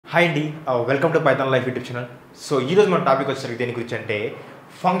Hi అండి, welcome to Python life YouTube channel. So ఈరోజు మన టాపిక్ వచ్చేసరికి దేని గురించి అంటే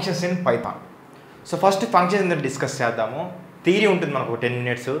functions in Python. So first functions అనేది డిస్కస్ చేద్దాము. థియరీ ఉంటుంది మనకు 10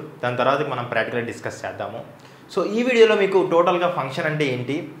 minutes, దాని తర్వాత మనం ప్రాక్టికల్గా డిస్కస్ చేద్దాము. సో ఈ వీడియోలో మీకు టోటల్గా ఫంక్షన్ అంటే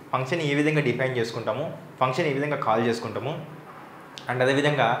ఏంటి, ఫంక్షన్ ఏ విధంగా డిఫైన్ చేసుకుంటాము, ఫంక్షన్ ఏ విధంగా కాల్ చేసుకుంటాము, అండ్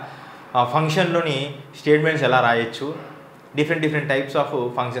అదేవిధంగా ఫంక్షన్లోని స్టేట్మెంట్స్ ఎలా రాయొచ్చు, డిఫరెంట్ టైప్స్ ఆఫ్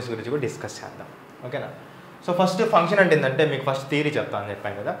ఫంక్షన్స్ గురించి కూడా డిస్కస్ చేద్దాం. ఓకేనా. సో ఫస్ట్ ఫంక్షన్ అంటే ఏంటంటే మీకు ఫస్ట్ థియరీ చెప్తాను అని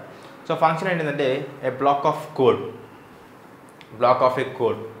చెప్పాను కదా. సో ఫంక్షన్ అంటే ఏంటంటే ఏ black of A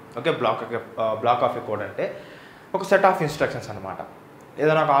code. Okay, black of A code అంటే ఒక సెట్ ఆఫ్ ఇన్స్ట్రక్షన్స్ అనమాట.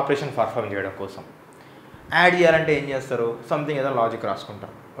 ఏదైనా ఒక ఆపరేషన్ పర్ఫామ్ చేయడం కోసం యాడ్ చేయాలంటే ఏం చేస్తారు, సంథింగ్ ఏదో లాజిక్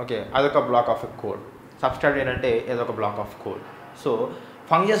రాసుకుంటారు. ఓకే, అదొక black of A code. Subtract చేయాలంటే ఏదో ఒక black of code. So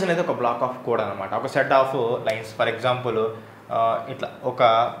functions అనేది ఒక బ్లాక్ ఆఫ్ కోడ్ అనమాట, ఒక set of lines. For example ఇట్లా ఒక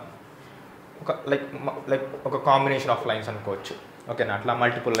లైక్ ఒక కాంబినేషన్ ఆఫ్ లైన్స్ అనుకోవచ్చు. ఓకేనా, అట్లా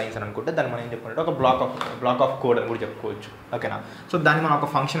మల్టిపుల్ లైన్స్ అని అనుకుంటే దాన్ని మనం ఏం చెప్పుకుంటే ఒక బ్లాక్ ఆఫ్ కోడ్ అని కూడా చెప్పుకోవచ్చు. ఓకేనా. సో దాన్ని మనం ఒక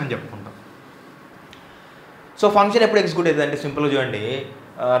ఫంక్షన్ అని చెప్పుకుంటాం. సో ఫంక్షన్ ఎప్పుడు ఎగ్జిక్యూట్ అవుతుంది అంటే సింపుల్గా చూడండి,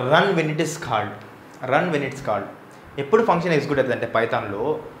 రన్ వెన్ ఇట్స్ కాల్డ్. ఎప్పుడు ఫంక్షన్ ఎగ్జిక్యూట్ అవుతుంది అంటే పైథాన్లో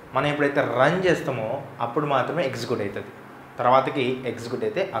మనం ఎప్పుడైతే రన్ చేస్తామో అప్పుడు మాత్రమే ఎగ్జిక్యూట్ అవుతుంది, తర్వాతకి ఎగ్జిక్యూట్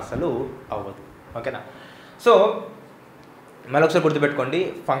అయితే అసలు అవ్వదు. ఓకేనా. సో మళ్ళీ ఒకసారి గుర్తుపెట్టుకోండి,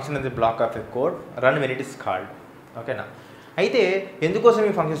 ఫంక్షన్ అనేది black of a code, run when it is called. ఓకేనా. అయితే ఎందుకోసం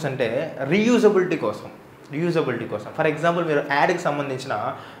ఈ ఫంక్షన్స్ అంటే రీయూజబిలిటీ కోసం. ఫర్ ఎగ్జాంపుల్ మీరు యాడ్కి సంబంధించిన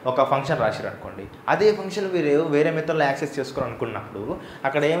ఒక ఫంక్షన్ రాశారు అనుకోండి, అదే ఫంక్షన్ మీరు వేరే మెథడ్లో యాక్సెస్ చేసుకోవాలనుకున్నప్పుడు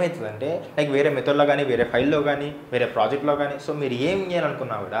అక్కడ ఏమవుతుందంటే లైక్ వేరే మెథడ్లో కానీ, వేరే ఫైల్లో కానీ, వేరే ప్రాజెక్ట్లో కానీ, సో మీరు ఏం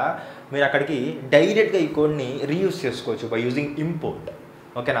చేయాలనుకున్నా కూడా మీరు అక్కడికి డైరెక్ట్గా ఈ కోడ్ని రీయూజ్ చేసుకోవచ్చు బై యూజింగ్ ఇంపోర్ట్.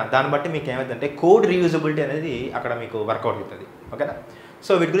 ఓకేనా. దాన్ని బట్టి మీకు ఏమైందంటే కోడ్ రీయూజబిలిటీ అనేది అక్కడ మీకు వర్కౌట్ అవుతుంది. ఓకేనా.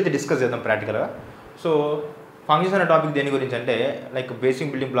 సో వీటి గురించి డిస్కస్ చేద్దాం ప్రాక్టికల్గా. సో ఫంక్షన్స్ అనే టాపిక్ దేని గురించి అంటే like basic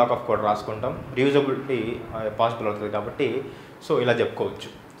building black of code రాసుకుంటాం, రీయూజబిలిటీ పాసిబుల్ అవుతుంది కాబట్టి సో ఇలా చెప్పుకోవచ్చు.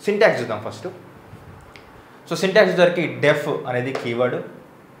 సింటాక్స్ చూద్దాం ఫస్ట్. సో సింటాక్స్ వచ్చేసరికి డెఫ్ అనేది కీవర్డ్,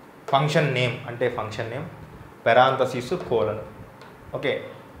 ఫంక్షన్ నేమ్ అంటే function name, parenthesis colon. Okay,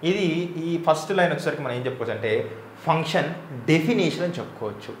 ఇది ఈ ఫస్ట్ లైన్ వచ్చేసరికి మనం ఏం చెప్పుకోవచ్చు అంటే ఫంక్షన్ డెఫినేషన్ అని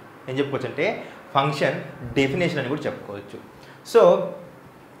చెప్పుకోవచ్చు. ఫంక్షన్ డెఫినేషన్ అని కూడా చెప్పుకోవచ్చు. సో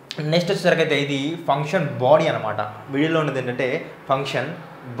నెక్స్ట్ వచ్చేసరికి అయితే ఇది ఫంక్షన్ బాడీ అనమాట. వీడియోలో ఉన్నది ఏంటంటే ఫంక్షన్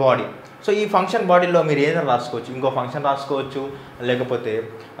బాడీ. సో ఈ ఫంక్షన్ బాడీలో మీరు ఏదైనా రాసుకోవచ్చు, ఇంకో ఫంక్షన్ రాసుకోవచ్చు, లేకపోతే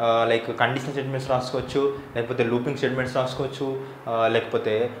లైక్ కండిషనల్ స్టేట్మెంట్స్ రాసుకోవచ్చు, లేకపోతే లూపింగ్ స్టేట్మెంట్స్ రాసుకోవచ్చు,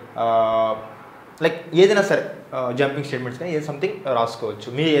 లేకపోతే లైక్ ఏదైనా సరే జంపింగ్ స్టేట్మెంట్స్ కానీ ఏదో సంథింగ్ రాసుకోవచ్చు.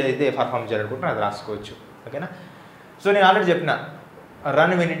 మీరు ఏదైతే పర్ఫామ్ చేయాలనుకుంటున్నారో అది రాసుకోవచ్చు. ఓకేనా. సో నేను ఆల్రెడీ చెప్పిన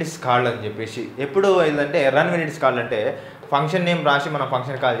run when it is called అని చెప్పేసి. ఎప్పుడు ఏంటంటే run when it is called అంటే ఫంక్షన్ నేమ్ రాసి మనం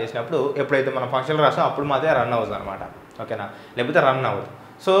ఫంక్షన్ కాల్ చేసినప్పుడు ఎప్పుడైతే మనం ఫంక్షన్లో రాసామో అప్పుడు మాత్రమే రన్ అవుతుంది అనమాట. ఓకేనా, లేకపోతే రన్ అవ్వదు.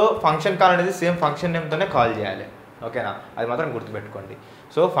 సో ఫంక్షన్ కాల్ అనేది సేమ్ ఫంక్షన్ నేమ్తోనే కాల్ చేయాలి. ఓకేనా, అది మాత్రం గుర్తుపెట్టుకోండి.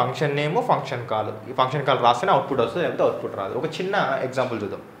 So function name, function call, ఈ ఫంక్షన్ కాల్ రాస్తేనే అవుట్పుట్ వస్తుంది, లేకపోతే అవుట్పుట్ రాదు. ఒక చిన్న ఎగ్జాంపుల్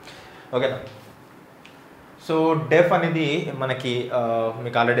చూద్దాం. ఓకేనా. సో డెఫ్ అనేది మనకి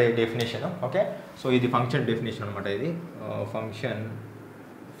మీకు ఆల్రెడీ డెఫినేషన్. ఓకే, సో ఇది ఫంక్షన్ డెఫినేషన్ అనమాట. ఇది ఫంక్షన్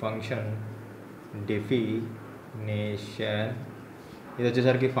డెఫినేషన్. ఇది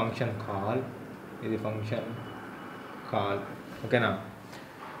వచ్చేసరికి ఫంక్షన్ కాల్, ఇది ఫంక్షన్ కాల్. ఓకేనా.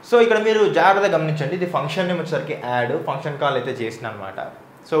 సో ఇక్కడ మీరు జాగ్రత్తగా గమనించండి, ఇది ఫంక్షన్ నేమ్ వచ్చేసరికి యాడ్, ఫంక్షన్ కాల్ అయితే చేసిన అనమాట.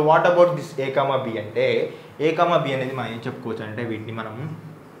 So what about this A, B అంటే A, B అనేది మనం ఏం చెప్పుకోవచ్చు అంటే వీటిని మనం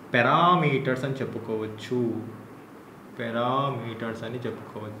పారామీటర్స్ అని చెప్పుకోవచ్చు.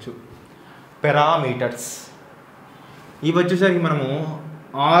 పారామీటర్స్ ఇవి వచ్చేసరికి మనము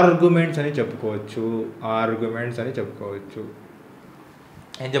ఆర్గ్యుమెంట్స్ అని చెప్పుకోవచ్చు.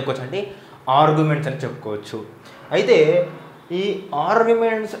 ఏం చెప్పుకోవచ్చు అంటే ఆర్గ్యుమెంట్స్ అని చెప్పుకోవచ్చు. అయితే ఈ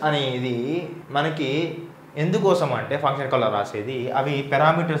ఆర్గ్యుమెంట్స్ అనేది మనకి ఎందుకోసం అంటే ఫంక్షన్ కాల్ రాసేది అవి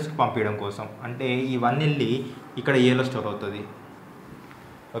పారామీటర్స్కి పంపించడం కోసం. అంటే ఈ 1 వెళ్ళి ఇక్కడ ఏలో స్టోర్ అవుతుంది.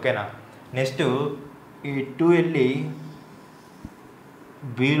 ఓకేనా. నెక్స్ట్ ఈ 2 వెళ్ళి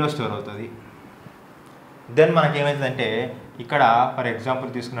బీలో స్టోర్ అవుతుంది. దెన్ మనకేమవుతుందంటే ఇక్కడ ఫర్ ఎగ్జాంపుల్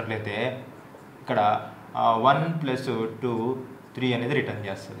తీసుకున్నట్లయితే ఇక్కడ 1 + 2 3 అనేది రిటర్న్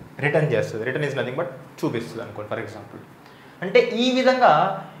చేస్తుంది. రిటర్న్ ఈజ్ నథింగ్ బట్ చూపిస్తుంది అనుకోండి ఫర్ ఎగ్జాంపుల్. అంటే ఈ విధంగా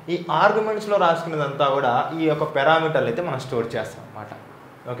ఈ ఆర్గ్యుమెంట్స్లో రాసుకున్నదంతా కూడా ఈ యొక్క పారామీటర్లు అయితే మనం స్టోర్ చేస్తాం అనమాట.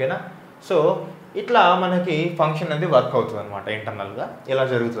 ఓకేనా. సో ఇట్లా మనకి ఫంక్షన్ అనేది వర్క్ అవుతుంది అనమాట, ఇంటర్నల్గా ఇలా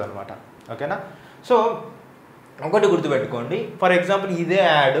జరుగుతుంది అనమాట. ఓకేనా. సో ఒకటి గుర్తుపెట్టుకోండి, ఫర్ ఎగ్జాంపుల్ ఇదే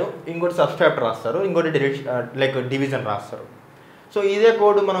యాడ్, ఇంకోటి సబ్స్ట్రాక్ట్ రాస్తారు, ఇంకోటి లైక్ డివిజన్ రాస్తారు. సో ఇదే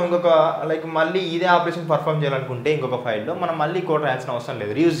కోడ్ మనం ఇంకొక లైక్ మళ్ళీ ఇదే ఆపరేషన్ పర్ఫామ్ చేయాలనుకుంటే ఇంకొక ఫైల్లో మనం మళ్ళీ కోడ్ రాయాల్సిన అవసరం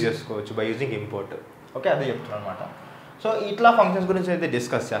లేదు, రీయూజ్ చేసుకోవచ్చు బై యూజింగ్ ఇంపోర్ట్. ఓకే, అదే చెప్తున్నాను అనమాట. సో ఇట్లా ఫంక్షన్స్ గురించి అయితే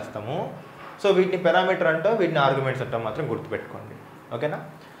డిస్కస్ చేస్తాము. సో వీటిని పారామీటర్ అంటో వీటిని ఆర్గ్యుమెంట్స్ అంటో మాత్రం గుర్తుపెట్టుకోండి. ఓకేనా?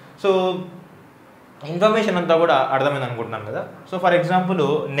 సో ఇన్ఫర్మేషన్ అంతా కూడా అర్థమైంది అనుకుంటున్నాను కదా. So for example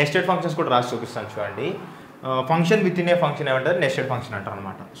nested functions కూడా రాసి చూపిస్తాను చూడండి. Function with in a function ఏమంటారు? నెస్టెడ్ ఫంక్షన్ అంటారు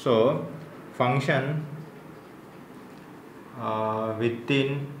అనమాట. So function with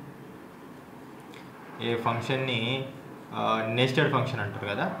in a ఫంక్షన్ని నెస్టెడ్ ఫంక్షన్ అంటారు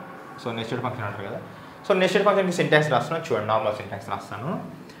కదా. సో నెస్టెడ్ ఫంక్షన్ అంటారు కదా. సో నెస్టెడ్ ఫంక్షన్కి సింటాక్స్ రాస్తున్నాను చూడండి, నార్మల్ సింటాక్స్ రాస్తాను.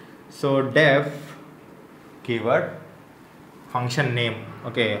 సో డెఫ్ keyword function name,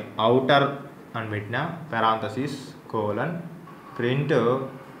 okay, outer అని పెట్టిన పారాంథసిస్ కోలన్ ప్రింట్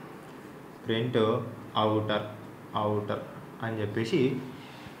అవుటర్ అని చెప్పేసి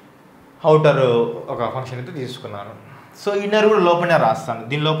అవుటర్ ఒక ఫంక్షన్ అయితే తీసుకున్నాను. సో ఇన్నర్ కూడా లోపలనే రాస్తాను,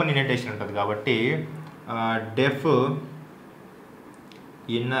 దీని లోపల ఇండెంటేషన్ ఉంటుంది కాబట్టి డెఫ్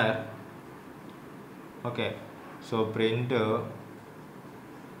inner, okay, so print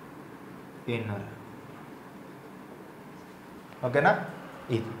inner. ఓకేనా?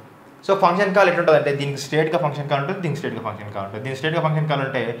 ఇది సో ఫంక్షన్ కాల్ ఎట్లుంటుంది అంటే దీనికి స్ట్రేట్గా ఫంక్షన్ కాల్ ఉంటుంది, దీనికి స్ట్రేట్గా ఫంక్షన్ కాల్ ఉంటుంది. దీనికి స్ట్రేట్గా ఫంక్షన్ కాల్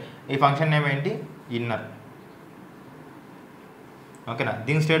అంటే ఈ ఫంక్షన్ నేమ్ ఏంటి? ఇన్నర్. ఓకేనా?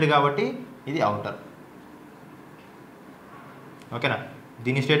 దీని స్టేట్ కాబట్టి ఇది అవుటర్. ఓకేనా?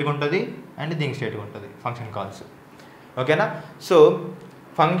 దీని స్టేట్గా ఉంటుంది అండ్ దీనికి స్టేట్గా ఉంటుంది ఫంక్షన్ కాల్స్. ఓకేనా? సో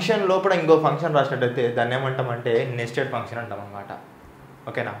ఫంక్షన్ లోపల ఇంకో ఫంక్షన్ రాసినట్టయితే దాన్ని ఏమంటామంటే నెస్టెడ్ ఫంక్షన్ అంటాం అన్నమాట.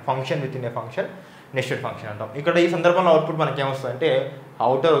 ఓకేనా? Function with in a function nested function అంటాం. ఇక్కడ ఈ సందర్భంలో అవుట్పుట్ మనకి ఏమొస్తుంది అంటే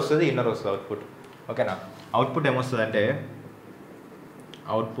అవుటర్ వస్తుంది, ఇన్నర్ వస్తుంది అవుట్పుట్. ఓకేనా? అవుట్పుట్ ఏమొస్తుంది అంటే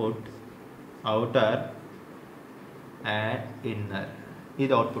అవుట్పుట్ అవుటర్ అండ్ ఇన్నర్,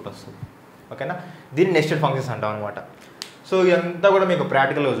 ఇది అవుట్పుట్ వస్తుంది. ఓకేనా? దీన్ని నెస్టెడ్ ఫంక్షన్స్ అంటాం అనమాట. సో ఇదంతా కూడా మీకు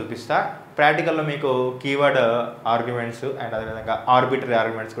ప్రాక్టికల్గా చూపిస్తా. ప్రాక్టికల్లో మీకు కీవర్డ్ ఆర్గ్యుమెంట్స్ అండ్ అదేవిధంగా ఆర్బిటరీ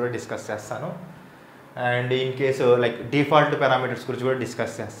ఆర్గ్యుమెంట్స్ కూడా డిస్కస్ చేస్తాను. And in case like default parameters గురించి కూడా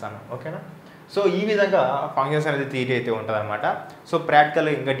డిస్కస్ చేస్తాను. ఓకేనా? సో ఈ విధంగా ఫంక్షన్స్ అనేది థియరీ అయితే ఉంటుంది అనమాట. సో ప్రాక్టికల్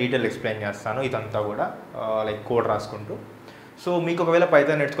ఇంకా డీటెయిల్ ఎక్స్ప్లెయిన్ చేస్తాను ఇదంతా కూడా లైక్ కోడ్ రాసుకుంటూ. సో మీకు ఒకవేళ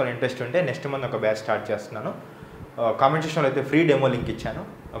పైథాన్ నేర్చుకునే ఇంట్రెస్ట్ ఉంటే నెక్స్ట్ మంత్ ఒక బ్యాచ్ స్టార్ట్ చేస్తున్నాను. కామెంట్ సెక్షన్లో అయితే ఫ్రీ డెమో లింక్ ఇచ్చాను,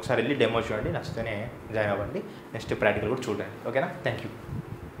 ఒకసారి వెళ్ళి డెమో చూడండి, నచ్చితేనే జాయిన్ అవ్వండి. నెక్స్ట్ ప్రాక్టికల్ కూడా చూడండి. ఓకేనా? Thank you.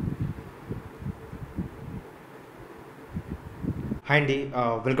 హాయ్ అండి,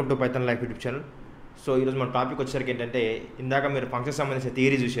 welcome to Python life YouTube channel. So ఈరోజు మన టాపిక్ వచ్చేసరికి ఏంటంటే ఇందాక మీరు ఫంక్షన్ సంబంధించిన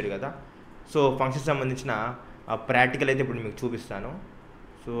థియరీ చూశారు కదా. సో ఫంక్షన్ సంబంధించిన ప్రాక్టికల్ అయితే ఇప్పుడు మీకు చూపిస్తాను.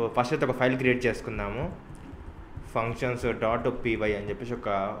 సో ఫస్ట్ అయితే ఒక ఫైల్ క్రియేట్ చేసుకుందాము. functions.py అని చెప్పేసి ఒక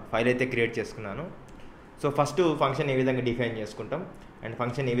ఫైల్ అయితే క్రియేట్ చేసుకున్నాను. సో ఫస్ట్ ఫంక్షన్ ఏ విధంగా డిఫైన్ చేసుకుంటాం అండ్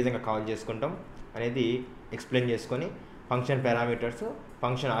ఫంక్షన్ ఏ విధంగా కాల్ చేసుకుంటాం అనేది ఎక్స్ప్లెయిన్ చేసుకొని ఫంక్షన్ పారామీటర్స్,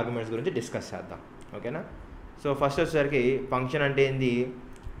 ఫంక్షన్ ఆర్గ్యుమెంట్స్ గురించి డిస్కస్ చేద్దాం. ఓకేనా? సో ఫస్ట్ వచ్చేసరికి ఫంక్షన్ అంటే ఏంది?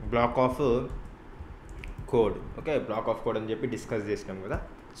 Black of code. Okay, black of code అని చెప్పి డిస్కస్ చేసినాం కదా.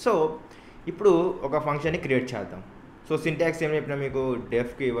 సో ఇప్పుడు ఒక ఫంక్షన్ని క్రియేట్ చేద్దాం. సో సింటాక్స్ ఏం చెప్పినా మీకు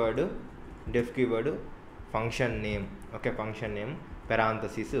డెఫ్ keyword function name, okay, function name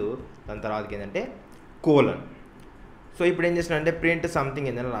parenthesis, దాని తర్వాతకి ఏంటంటే కోలన్. సో ఇప్పుడు ఏం చేస్తున్నా అంటే ప్రింట్ సంథింగ్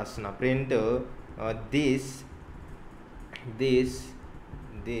ఏదైనా రాస్తున్నా. ప్రింట్ దిస్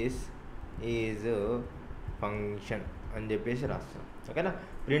ఈజ్ ఫంక్షన్ అని చెప్పేసి రాస్తున్నా. ఓకేనా?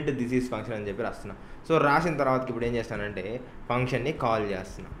 ప్రింట్ దిస్ ఈజ్ ఫంక్షన్ అని చెప్పి రాస్తున్నా. సో రాసిన తర్వాతకి ఇప్పుడు ఏం చేస్తానంటే ఫంక్షన్ని కాల్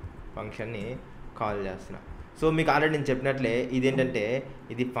చేస్తున్నా. సో మీకు ఆల్రెడీ నేను చెప్పినట్లే ఇదేంటంటే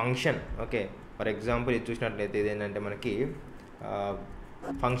ఇది ఫంక్షన్. ఓకే, ఫర్ ఎగ్జాంపుల్ ఇది చూసినట్లయితే ఇదేంటంటే మనకి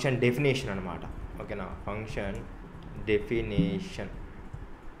ఫంక్షన్ డెఫినేషన్ అనమాట. ఓకేనా? ఫంక్షన్ డెఫినేషన్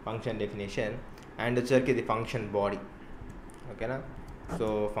అండ్ వచ్చేసరికి ఇది ఫంక్షన్ బాడీ. ఓకేనా? So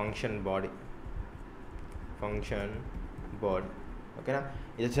function body. ఓకేనా?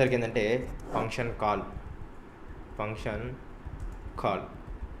 ఇది వచ్చేసరికి ఏంటంటే ఫంక్షన్ కాల్.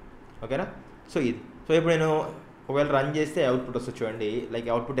 ఓకేనా? సో ఇది. సో ఇప్పుడు నేను ఒకవేళ రన్ చేస్తే అవుట్పుట్ వస్తుంది చూడండి. లైక్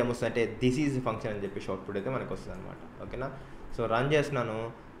అవుట్పుట్ ఏమొస్తుంది అంటే దిస్ ఈజ్ ఫంక్షన్ అని చెప్పేసి అవుట్పుట్ అయితే మనకు వస్తుంది అనమాట. ఓకేనా? సో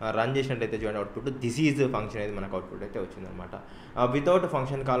రన్ చేసినట్టయితే చూడండి అవుట్పుట్ దిస్ ఈజ్ ఫంక్షన్ అనేది మనకు అవుట్పుట్ అయితే వచ్చిందనమాట. వితౌట్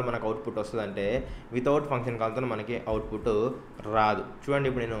ఫంక్షన్ కాల్ మనకు అవుట్పుట్ వస్తుందంటే వితౌట్ ఫంక్షన్ కాల్తో మనకి అవుట్పుట్ రాదు. చూడండి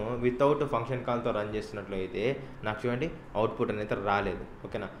ఇప్పుడు నేను వితౌట్ ఫంక్షన్ కాల్తో రన్ చేస్తున్నట్లయితే నాకు చూడండి అవుట్పుట్ అనేది రాలేదు.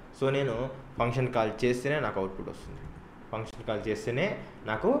 ఓకేనా? సో నేను ఫంక్షన్ కాల్ చేస్తేనే నాకు అవుట్పుట్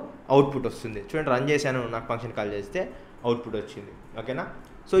వస్తుంది. చూడండి రన్ చేశాను, నాకు ఫంక్షన్ కాల్ చేస్తే అవుట్పుట్ వచ్చింది. ఓకేనా?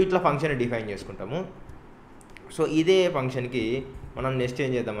 సో ఇట్లా ఫంక్షన్ డిఫైన్ చేసుకుంటాము. సో ఇదే ఫంక్షన్కి మనం నెక్స్ట్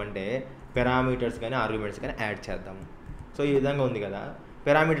ఏం చేద్దామంటే పారామీటర్స్ కానీ ఆర్గ్యుమెంట్స్ కానీ యాడ్ చేద్దాము. సో ఈ విధంగా ఉంది కదా.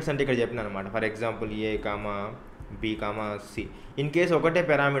 పారామీటర్స్ అంటే ఇక్కడ చెప్పిన అనమాట. For example A, B, C. In case ఒకటే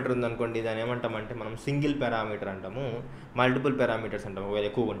పారామీటర్ ఉందనుకోండి దాన్ని ఏమంటామంటే మనం సింగిల్ పారామీటర్ అంటాము, మల్టిపుల్ పారామీటర్స్ అంటాము ఒకవేళ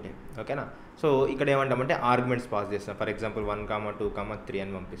ఎక్కువ ఉంటే. ఓకేనా? సో ఇక్కడ ఏమంటామంటే ఆర్గ్యుమెంట్స్ పాస్ చేస్తాం. ఫర్ ఎగ్జాంపుల్ 1, 2, 3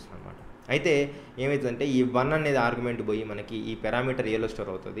 అని పంపిస్తాం అనమాట. అయితే ఏమవుతుందంటే ఈ 1 అనేది ఆర్గ్యుమెంట్ పోయి మనకి ఈ పారామీటర్ ఏలో స్టోర్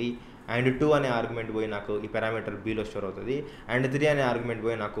అవుతుంది, అండ్ 2 అనే ఆర్గ్యుమెంట్ పోయి నాకు ఈ పారామీటర్ బీలో స్టోర్ అవుతుంది, అండ్ 3 అనే ఆర్గ్యుమెంట్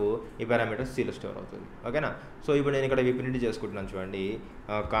పోయి నాకు ఈ పారామీటర్ సిలో స్టోర్ అవుతుంది. ఓకేనా. సో ఇప్పుడు నేను ఇక్కడ ప్రింట్ చేసుకుంటున్నాను చూడండి,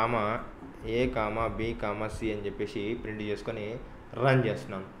 కామా ఏ కామా బి కామా సి అని చెప్పేసి ప్రింట్ చేసుకొని రన్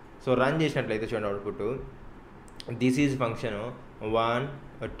చేస్తున్నాను. సో రన్ చేసినట్లయితే చూడండి అవుట్పుట్ దిస్ ఈజ్ ఫంక్షన్ 1,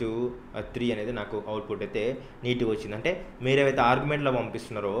 2, 3 అనేది నాకు అవుట్పుట్ అయితే నీట్గా వచ్చింది. అంటే మీరు ఏవైతే ఆర్గ్యుమెంట్లో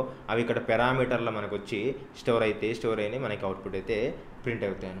పంపిస్తున్నారో అవి ఇక్కడ పారామీటర్లో మనకు వచ్చి స్టోర్ అయినాయి, మనకి అవుట్పుట్ అయితే ప్రింట్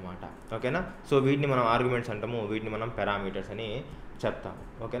అవుతాయి అనమాట. ఓకేనా. సో వీటిని మనం ఆర్గ్యుమెంట్స్ అంటాము, వీటిని మనం పారామీటర్స్ అని చెప్తాము.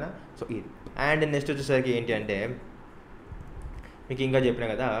 ఓకేనా. సో ఇది అండ్ నెక్స్ట్ వచ్చేసరికి ఏంటి అంటే మీకు ఇంకా చెప్పిన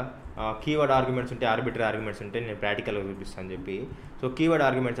కదా కీవర్డ్ ఆర్గ్యుమెంట్స్ ఉంటే ఆర్బిటరీ ఆర్గ్యుమెంట్స్ ఉంటే నేను ప్రాక్టికల్గా చూపిస్తాను చెప్పి. సో కీవర్డ్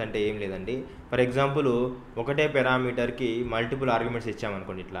ఆర్గ్యుమెంట్స్ అంటే ఏం లేదండి, ఫర్ ఎగ్జాంపుల్ ఒకటే పారామీటర్కి మల్టిపుల్ ఆర్గ్యుమెంట్స్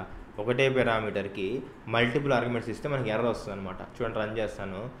ఇచ్చామనుకోండి, ఇట్లా ఒకటే పారామీటర్కి మల్టిపుల్ ఆర్గ్యుమెంట్స్ ఇస్తే మనకి ఎర్రర్ వస్తుంది అనమాట. చూడండి రన్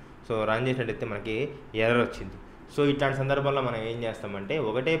చేస్తాను. సో రన్ చేసినట్టయితే మనకి ఎర్రర్ వచ్చింది. సో ఇట్లాంటి సందర్భంలో మనం ఏం చేస్తామంటే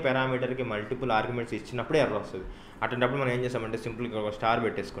ఒకటే పారామీటర్కి మల్టిపుల్ ఆర్గ్యుమెంట్స్ ఇచ్చినప్పుడే ఎర్రర్ వస్తుంది. అటువంటిప్పుడు మనం ఏం చేస్తామంటే సింపుల్గా ఒక స్టార్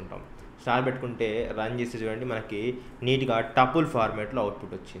పెట్టేసుకుంటాం. స్టార్ పెట్టుకుంటే రన్ చేసి చూడండి మనకి నీట్గా టపుల్ ఫార్మేట్లో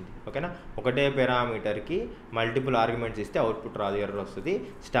అవుట్పుట్ వచ్చింది. ఓకేనా. ఒకటే పారామీటర్కి మల్టిపుల్ ఆర్గ్యుమెంట్స్ ఇస్తే అవుట్పుట్ రాదు, ఎర్రర్ వస్తుంది.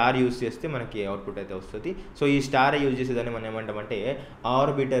 స్టార్ యూజ్ చేస్తే మనకి అవుట్పుట్ అయితే వస్తుంది. సో ఈ స్టార్ యూజ్ చేసేదాన్ని మనం ఏమంటామంటే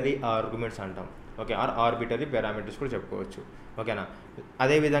ఆర్బిటరీ ఆర్గ్యుమెంట్స్ అంటాం. ఓకే, ఆర్బిటరీ పారామీటర్స్ కూడా చెప్పుకోవచ్చు. ఓకేనా.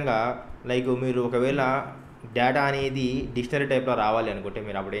 అదేవిధంగా లైక్ మీరు ఒకవేళ డేటా అనేది డిక్షనరీ టైప్లో రావాలి అనుకుంటే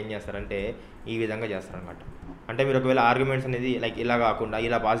మీరు అప్పుడు ఏం చేస్తారంటే ఈ విధంగా చేస్తారనమాట. అంటే మీరు ఒకవేళ ఆర్గ్యుమెంట్స్ అనేది లైక్ ఇలా కాకుండా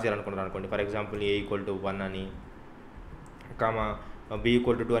ఇలా పాస్ చేయాలనుకుంటారు అనుకోండి, for example A equal to 1 అని కామా బి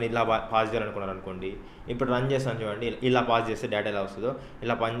ఈక్వల్ టు 2 అని ఇలా పాస్ చేయాలనుకున్నారు అనుకోండి. ఇప్పుడు రన్ చేస్తాను చూడండి, ఇలా పాస్ చేస్తే డేటా ఎలా వస్తుందో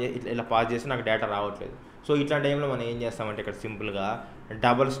ఇలా పాస్ చేస్తే నాకు డేటా రావట్లేదు. సో ఇట్లాంటి టైంలో మనం ఏం చేస్తామంటే ఇక్కడ సింపుల్గా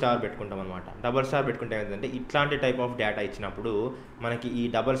డబల్ స్టార్ పెట్టుకుంటాం అనమాట. డబల్ స్టార్ పెట్టుకుంటే ఏంటంటే ఇట్లాంటి టైప్ ఆఫ్ డేటా ఇచ్చినప్పుడు మనకి ఈ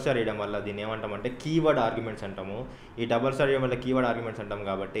డబల్ స్టార్ వేయడం వల్ల దీన్ని ఏమంటామంటే కీవర్డ్ ఆర్గ్యుమెంట్స్ అంటాము. ఈ డబల్ స్టార్ వేయడం వల్ల కీవర్డ్ ఆర్గ్యుమెంట్స్ అంటాం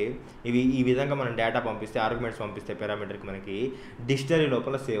కాబట్టి ఇవి ఈ విధంగా మనం డేటా పంపిస్తే ఆర్గ్యుమెంట్స్ పంపిస్తే పారామీటర్కి మనకి డిక్షనరీ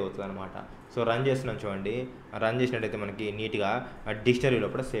లోపల సేవ్ అవుతుంది అనమాట. సో రన్ చేస్తున్నాం చూడండి, రన్ చేసినట్టయితే మనకి నీట్గా డిక్షనరీ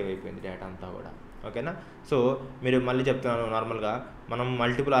లోపల సేవ్ అయిపోయింది డేటా అంతా కూడా. ఓకేనా. సో మీరు మళ్ళీ చెప్తున్నాను, నార్మల్గా మనం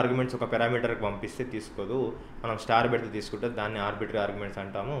మల్టిపుల్ ఆర్గ్యుమెంట్స్ ఒక పారామీటర్కి పంపిస్తే తీసుకోదు, మనం స్టార్ పెడితే తీసుకుంటే దాన్ని ఆర్బిటరీ ఆర్గ్యుమెంట్స్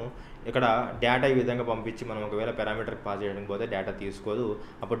అంటాము. ఇక్కడ డేటా ఈ విధంగా పంపించి మనం ఒకవేళ పారామీటర్కి పాస్ చేయడానికి పోతే డేటా తీసుకోదు,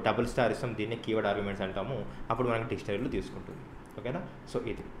 అప్పుడు డబుల్ స్టార్ ఇస్తాం, దీన్ని కీవర్డ్ ఆర్గ్యుమెంట్స్ అంటాము, అప్పుడు మనకి డిక్షనరీలో తీసుకుంటుంది. ఓకేనా. సో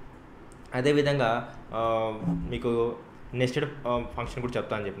ఇది అదేవిధంగా మీకు నెస్టెడ్ ఫంక్షన్ కూడా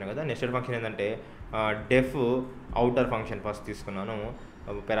చెప్తాను చెప్పిన కదా. నెస్టెడ్ ఫంక్షన్ ఏంటంటే డెఫ్ అవుటర్ ఫంక్షన్ ఫస్ట్ తీసుకున్నాను,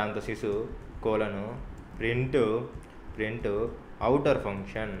 పెరాంథసిస్ కోలను ప్రింట్ అవుటర్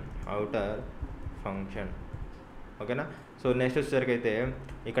ఫంక్షన్. ఓకేనా. సో నెక్స్ట్ వచ్చేసరికి అయితే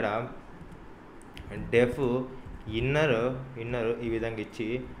ఇక్కడ డెఫ్ ఇన్నర్ ఈ విధంగా ఇచ్చి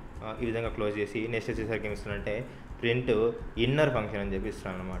ఈ విధంగా క్లోజ్ చేసి నెక్స్ట్ వచ్చేసరికి ఏమి ఇస్తున్నానంటే ప్రింట్ ఇన్నర్ ఫంక్షన్ అని చెప్పి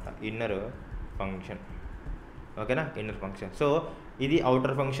ఇస్తున్నాను అనమాట. Inner function. ఓకేనా, ఇన్నర్ ఫంక్షన్. సో ఇది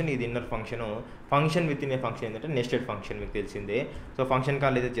అవుటర్ ఫంక్షన్, ఇది inner function with in a function ఏంటంటే నెస్టెడ్ ఫంక్షన్ మీకు తెలిసిందే. సో ఫంక్షన్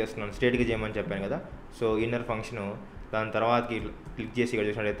కాల్ అయితే చేస్తున్నాను, స్ట్రేట్గా చేయమని చెప్పాను కదా. సో ఇన్నర్ ఫంక్షను దాని తర్వాతకి క్లిక్ చేసి ఇక్కడ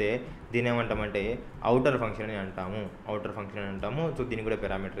చూసినట్టయితే దీని ఏమంటామంటే అవుటర్ ఫంక్షన్ అని అంటాము. సో దీన్ని కూడా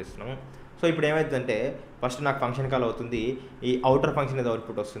పారామీటర్ ఇస్తున్నాము. సో ఇప్పుడు ఏమవుతుందంటే ఫస్ట్ నాకు ఫంక్షన్ కాల్ అవుతుంది, ఈ అవుటర్ ఫంక్షన్ అనేది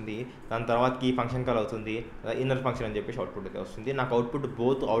అవుట్పుట్ వస్తుంది, దాని తర్వాతకి ఈ ఫంక్షన్ కాల్ అవుతుంది, ఇన్నర్ ఫంక్షన్ అని చెప్పేసి అవుట్పుట్ అయితే వస్తుంది. నాకు output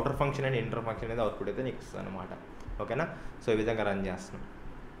both outer function and inner function అనేది అవుట్పుట్ అయితే నీకు ఇస్తుంది అనమాట. ఓకేనా. సో ఈ విధంగా రన్ చేస్తున్నాం.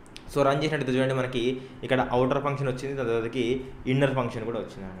 సో రన్ చేసినట్టయితే చూడండి మనకి ఇక్కడ అవుటర్ ఫంక్షన్ వచ్చింది, తర్వాతకి ఇన్నర్ ఫంక్షన్ కూడా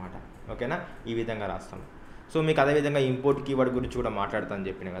వచ్చింది అనమాట. ఓకేనా. ఈ విధంగా రాస్తాం. సో మీకు అదేవిధంగా ఇంపోర్ట్ కీవర్డ్ గురించి కూడా మాట్లాడతాను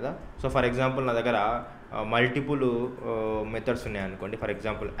చెప్పిన కదా. సో ఫర్ ఎగ్జాంపుల్ నా దగ్గర మల్టిపుల్ మెథడ్స్ ఉన్నాయనుకోండి, ఫర్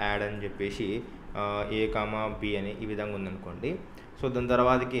ఎగ్జాంపుల్ యాడ్ అని చెప్పేసి ఏ కామా బి అని ఈ విధంగా ఉందనుకోండి. సో దాని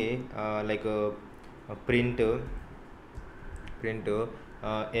తర్వాతకి లైక్ ప్రింట్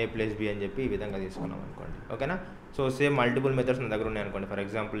ఏ ప్లస్ బి అని చెప్పి ఈ విధంగా తీసుకున్నాం అనుకోండి. ఓకేనా. సో సేమ్ మల్టిపుల్ మెథడ్స్ నా దగ్గర ఉన్నాయనుకోండి, ఫర్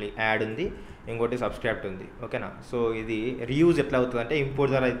ఎగ్జాంపుల్ యాడ్ ఉంది, ఇంకోటి సబ్స్ట్రాక్ట్ ఉంది. ఓకేనా. సో ఇది రీయూజ్ ఎట్లా అవుతుంది అంటే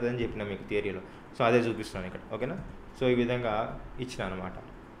ఇంపోర్ట్ ద్వారా అవుతుంది అని చెప్పిన మీకు థియరీలో. సో అదే చూపిస్తున్నాను ఇక్కడ. ఓకేనా. సో ఈ విధంగా ఇచ్చిన అనమాట.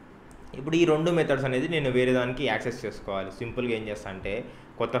 ఇప్పుడు ఈ రెండు మెథడ్స్ అనేది నేను వేరే దానికి యాక్సెస్ చేసుకోవాలి. సింపుల్గా ఏం చేస్తాను అంటే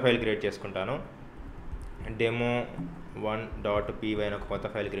కొత్త ఫైల్ క్రియేట్ చేసుకుంటాను, demo1.py అని ఒక కొత్త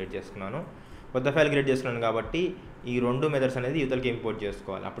ఫైల్ క్రియేట్ చేసుకున్నాను. కాబట్టి ఈ రెండు మెథడ్స్ అనేది యూతలకి ఇంపోర్ట్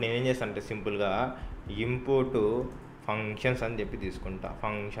చేసుకోవాలి. అప్పుడు నేను ఏం చేస్తాను అంటే సింపుల్గా ఇంపోర్ట్ ఫంక్షన్స్ అని చెప్పి తీసుకుంటా.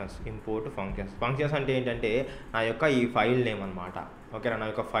 ఇంపోర్ట్ ఫంక్షన్స్ అంటే ఏంటంటే నా యొక్క ఈ ఫైల్ నేమ్ అనమాట. ఓకేనా, నా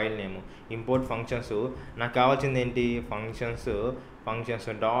యొక్క ఫైల్ నేమ్. ఇంపోర్ట్ ఫంక్షన్స్ నాకు కావాల్సింది ఏంటి, ఫంక్షన్స్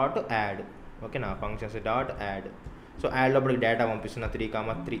డాట్ యాడ్. ఓకేనా, functions dot add. So add లోపలికి డేటా పంపిస్తున్నా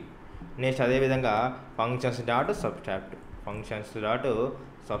 3,3. నెక్స్ట్ అదేవిధంగా ఫంక్షన్స్ డాట్ సబ్స్ట్రాక్ట్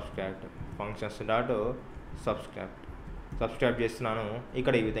సబ్స్క్రైబ్ చేస్తున్నాను.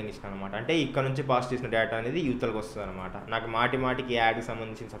 ఇక్కడ ఈ విధంగా ఇస్తాను అనమాట. అంటే ఇక్కడ నుంచి పాస్ చేసిన డేటా అనేది యూతలకు వస్తుంది అనమాట. నాకు మాటికి యాడ్కి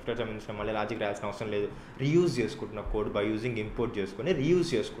సంబంధించిన సబ్స్క్రైబ్ సంబంధించిన మళ్ళీ లాజిక్ రాయాల్సిన అవసరం లేదు. రీయూజ్ చేసుకుంటున్న కోడ్ బై యూజింగ్ ఇంపోర్ట్ చేసుకొని రీయూజ్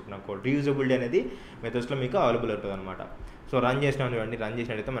చేసుకుంటున్న కోడ్. రీయూజబిలిటీ అనేది మెథడ్స్లో మీకు అవైలబుల్ అవుతుంది అనమాట. సో రన్ చేసినాం చూడండి. రన్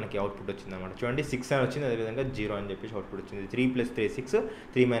చేసినట్టయితే మనకి అవుట్పుట్ వచ్చింది అనమాట. చూడండి 6 అని వచ్చింది, అదేవిధంగా 0 అని చెప్పేసి అవుట్పుట్ వచ్చింది. 3 + 3 6,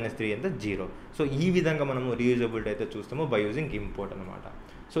 3 - 3 ఎంత 0. సో ఈ విధంగా మనము రీయూజబిలిటీ అయితే చూస్తాము బై యూజింగ్ ఇంపోర్ట్ అనమాట.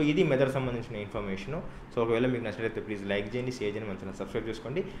 సో ఇది మెథడ్ సంబంధించిన ఇన్ఫర్మేషన్. సో ఒకవేళ మీకు నచ్చినట్లయితే ప్లీజ్ లైక్ చేయండి, షేర్ చేయండి, మంచిగా సబ్స్క్రైబ్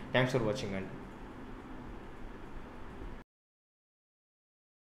చేసుకోండి. థ్యాంక్స్ ఫర్ వాచింగ్ అండి.